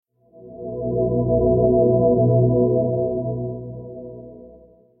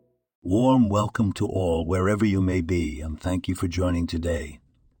warm welcome to all, wherever you may be, and thank you for joining today.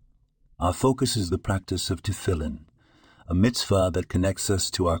 Our focus is the practice of Tefillin, a mitzvah that connects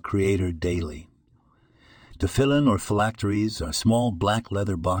us to our Creator daily. Tefillin, or phylacteries, are small black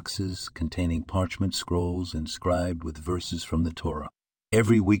leather boxes containing parchment scrolls inscribed with verses from the Torah.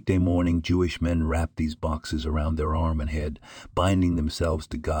 Every weekday morning, Jewish men wrap these boxes around their arm and head, binding themselves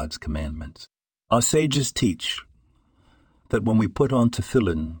to God's commandments. Our sages teach that when we put on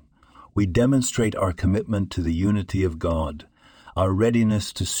tefillin, we demonstrate our commitment to the unity of God, our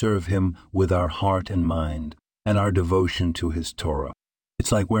readiness to serve Him with our heart and mind, and our devotion to His Torah.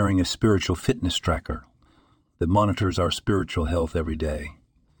 It's like wearing a spiritual fitness tracker that monitors our spiritual health every day.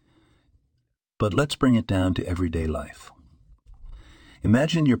 But let's bring it down to everyday life.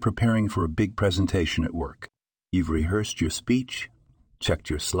 Imagine you're preparing for a big presentation at work. You've rehearsed your speech, checked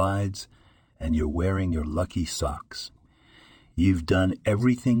your slides, and you're wearing your lucky socks. You've done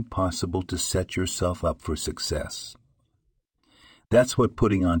everything possible to set yourself up for success. That's what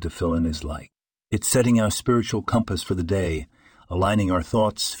putting on tefillin is like. It's setting our spiritual compass for the day, aligning our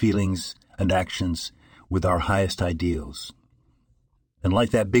thoughts, feelings, and actions with our highest ideals. And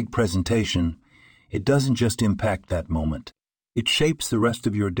like that big presentation, it doesn't just impact that moment. It shapes the rest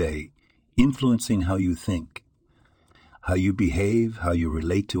of your day, influencing how you think, how you behave, how you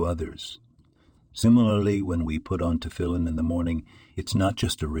relate to others. Similarly, when we put on tefillin in the morning, it's not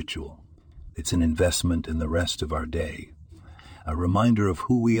just a ritual. It's an investment in the rest of our day, a reminder of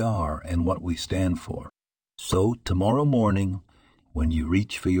who we are and what we stand for. So, tomorrow morning, when you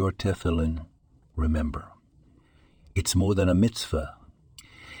reach for your tefillin, remember, it's more than a mitzvah.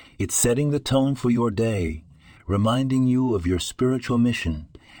 It's setting the tone for your day, reminding you of your spiritual mission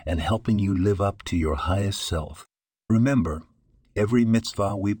and helping you live up to your highest self. Remember, every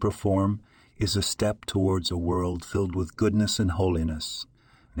mitzvah we perform is a step towards a world filled with goodness and holiness.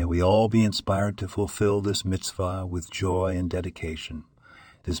 May we all be inspired to fulfill this mitzvah with joy and dedication.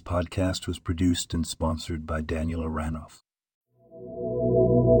 This podcast was produced and sponsored by Daniel Aranoff.